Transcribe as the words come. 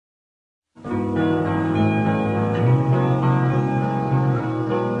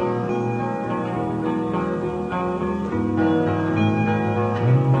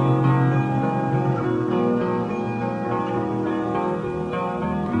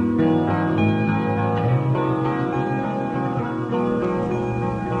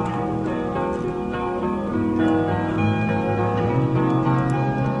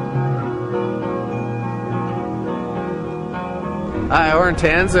Hi, Oren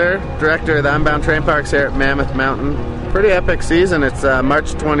Tanzer, director of the Unbound Train Parks here at Mammoth Mountain. Pretty epic season. It's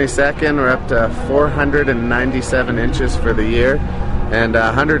March 22nd. We're up to 497 inches for the year, and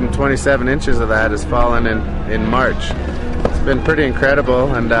 127 inches of that has fallen in March. It's been pretty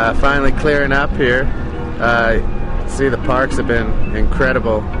incredible, and finally clearing up here. See, the parks have been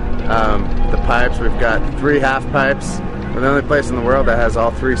incredible. The pipes, we've got 3 half pipes. We're the only place in the world that has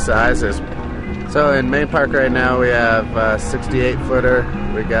all 3 sizes. So in Main Park right now we have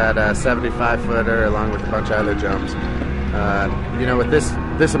 68-footer, we got a 75-footer along with a bunch of other jumps. You know, with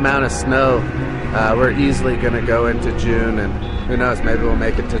this amount of snow, we're easily going to go into June, and who knows, maybe we'll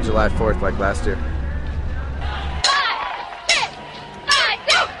make it to July 4th like last year.